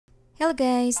Hello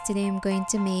guys, today I'm going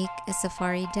to make a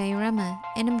safari diorama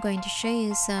and I'm going to show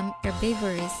you some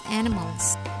herbivorous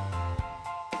animals.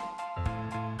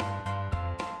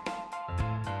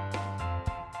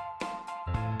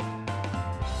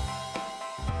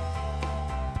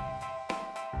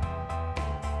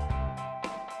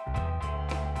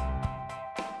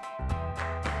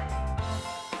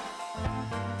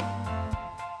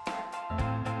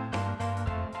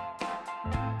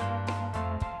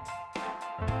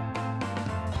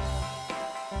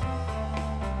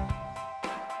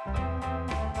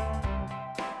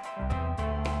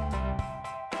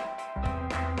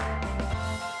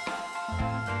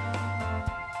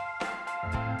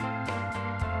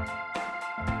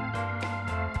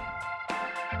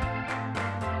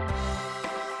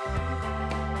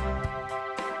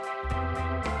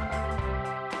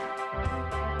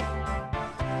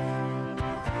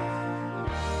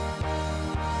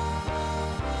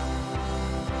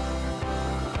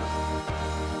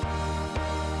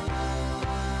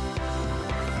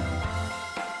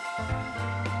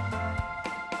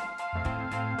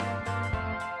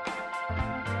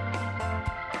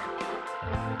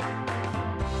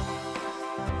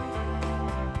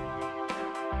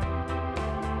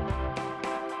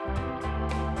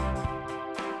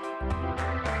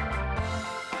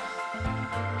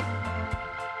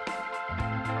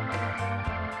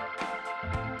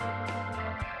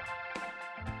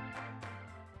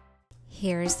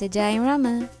 Here's the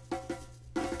diorama.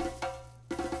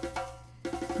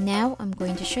 Now I'm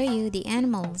going to show you the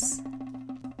animals.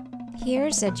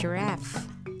 Here's a giraffe.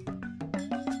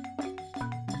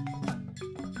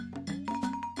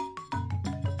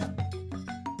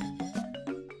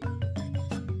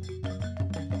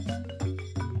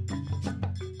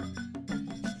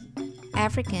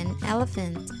 African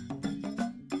elephant.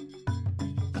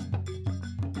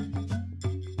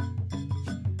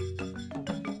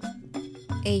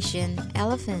 Asian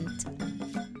elephant.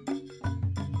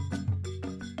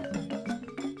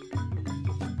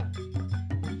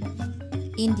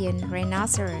 Indian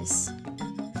rhinoceros.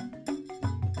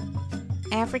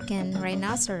 African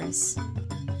rhinoceros.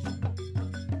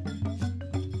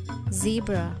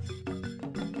 Zebra.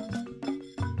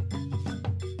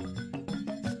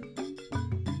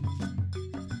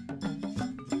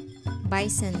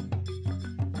 Bison.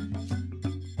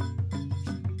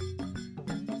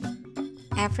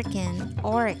 African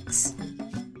oryx.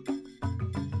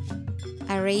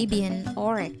 Arabian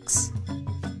oryx.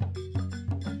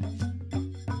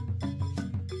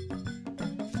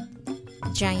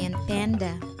 Giant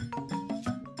panda.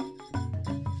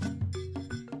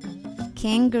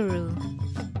 Kangaroo.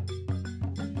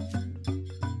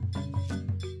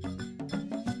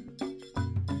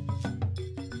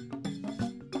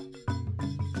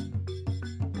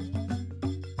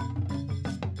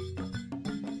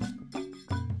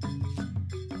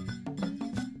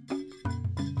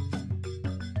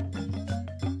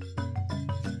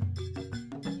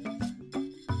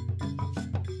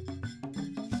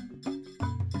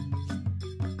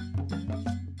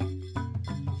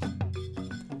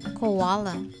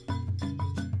 Koala.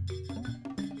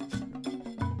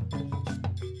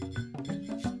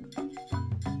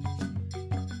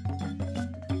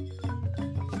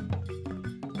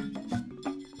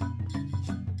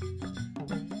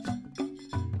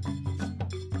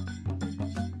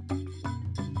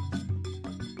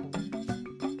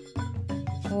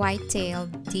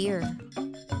 White-tailed deer.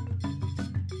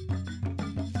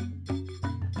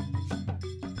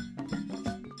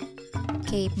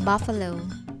 Cape buffalo.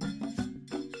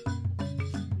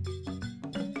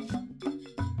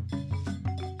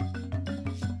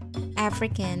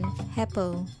 African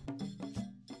hippo.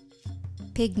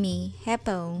 Pygmy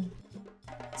hippo.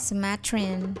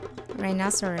 Sumatran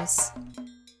rhinoceros.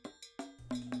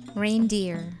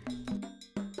 Reindeer.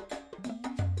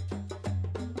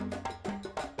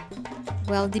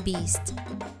 Wildebeest.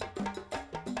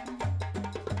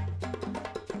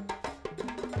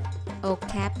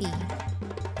 Okapi.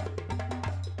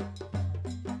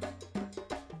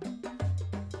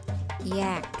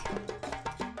 Yak.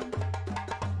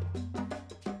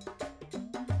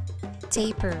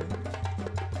 Tapir.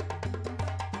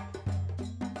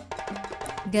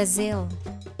 Gazelle.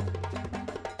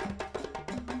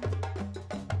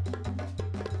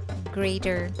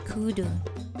 Greater kudu.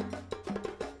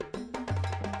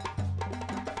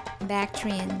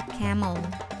 Bactrian camel.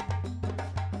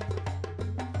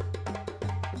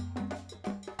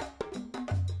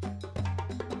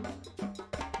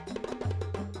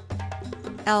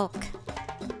 Elk.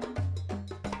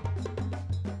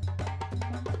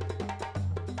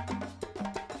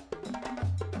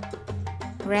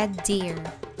 Red deer.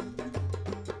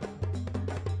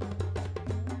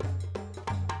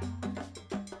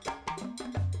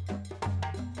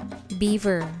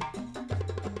 beaver,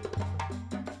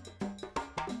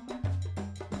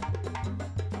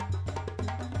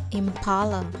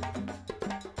 impala,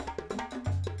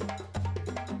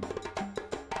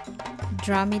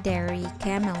 dromedary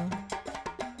camel,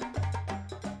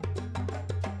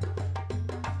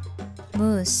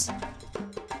 moose,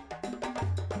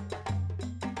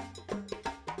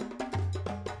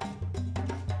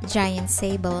 giant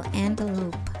sable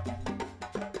antelope,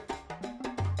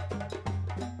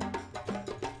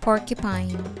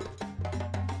 porcupine,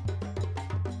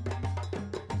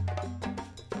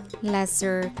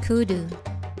 lesser kudu,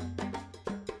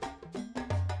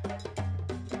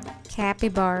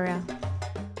 capybara,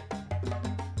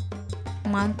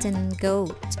 mountain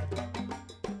goat,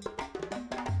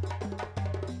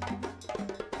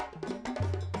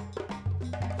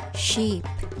 sheep,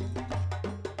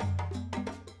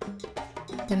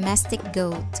 domestic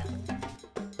goat,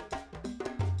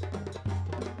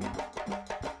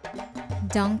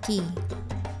 donkey,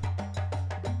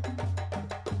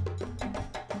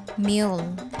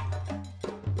 mule,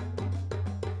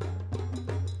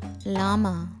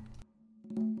 llama,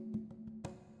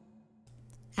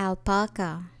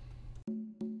 alpaca,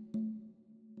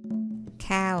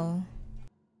 cow,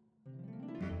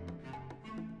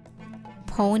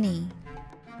 pony,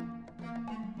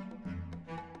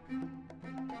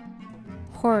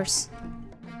 horse,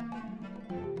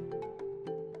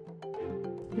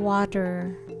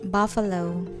 water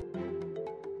buffalo,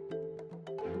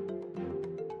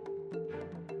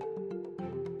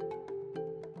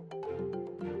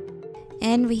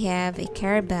 and we have a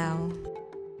caribou.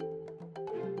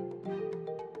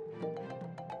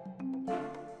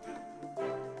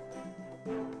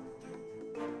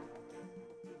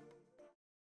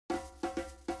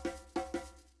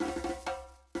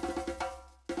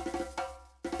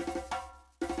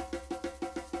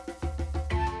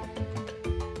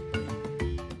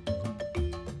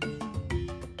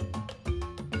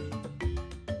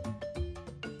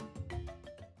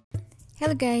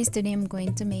 Hello guys, today I'm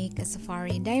going to make a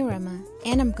safari diorama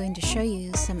and I'm going to show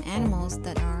you some animals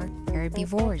that are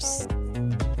herbivores.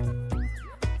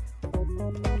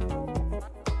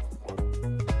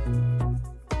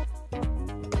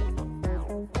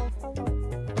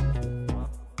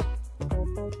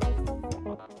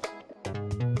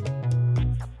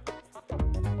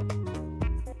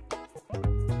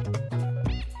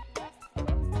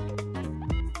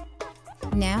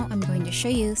 Now I'm going to show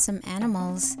you some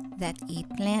animals that eat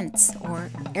plants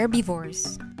or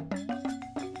herbivores.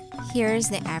 Here's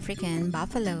the African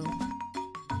buffalo,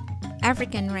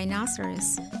 African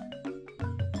rhinoceros,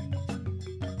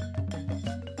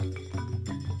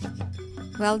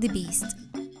 wildebeest,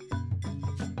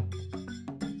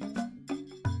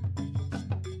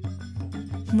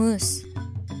 moose,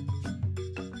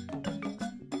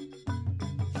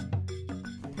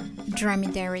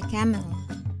 dromedary camel,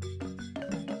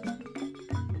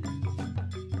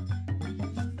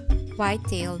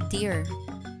 white-tailed deer,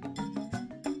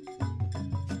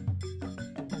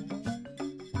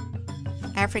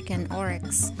 African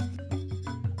oryx,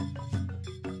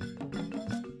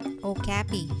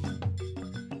 okapi,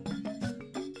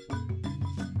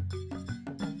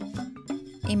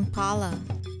 impala,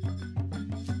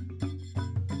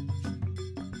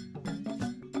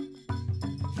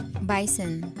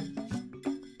 bison.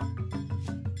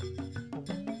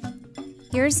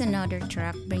 Here's another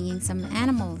truck bringing some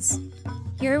animals.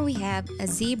 Here we have a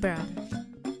zebra,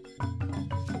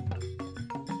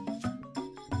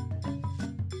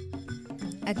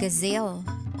 a gazelle,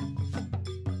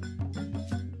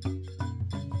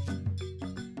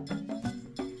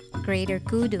 greater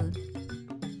kudu,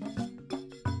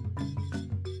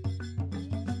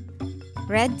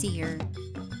 red deer.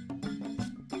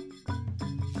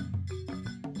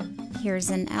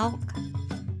 Here's an elk,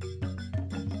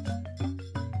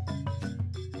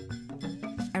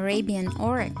 Arabian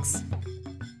oryx,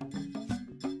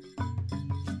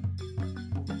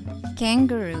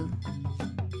 kangaroo,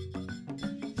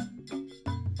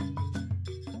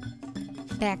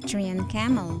 Bactrian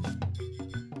camel,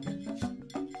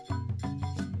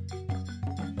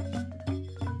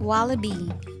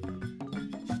 wallaby,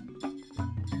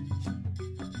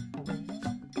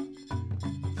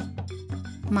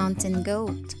 mountain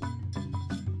goat,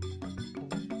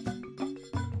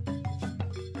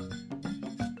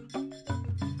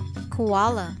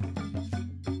 koala,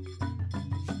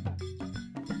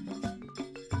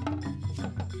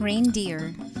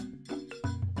 reindeer,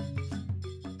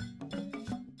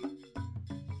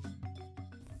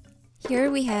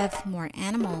 here we have more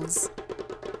animals,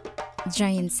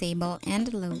 giant sable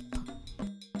antelope,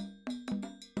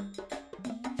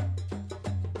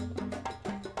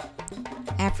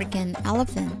 African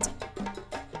elephant,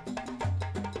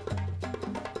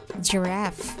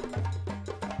 giraffe,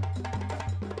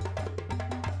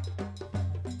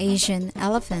 Asian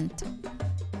elephant,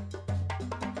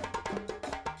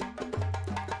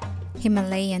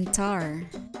 Himalayan tahr,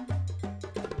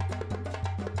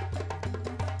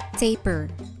 tapir,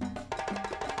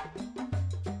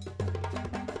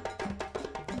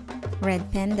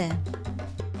 red panda,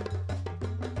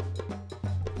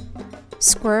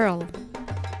 squirrel,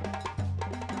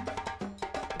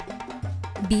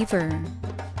 beaver,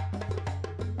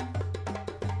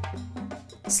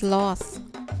 sloth,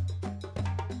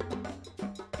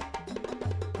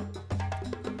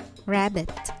 rabbit.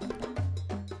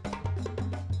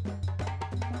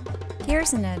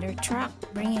 Here's another truck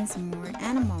bringing some more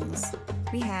animals.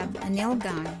 We have a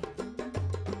nilgai,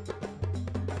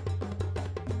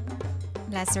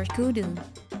 lesser kudu,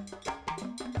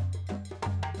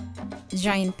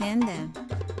 giant panda,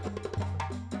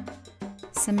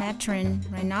 Sumatran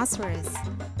rhinoceros,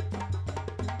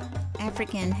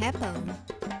 African hippo,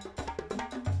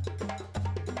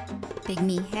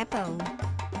 pygmy hippo,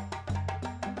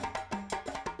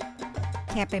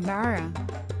 capybara,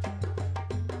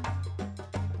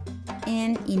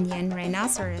 and Indian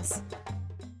rhinoceros.